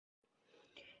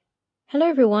Hello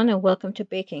everyone and welcome to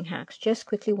Baking Hacks. Just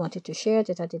quickly wanted to share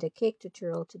that I did a cake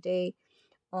tutorial today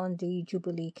on the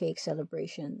Jubilee cake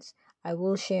celebrations. I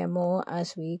will share more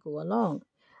as we go along.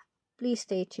 Please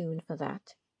stay tuned for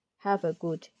that. Have a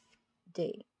good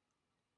day.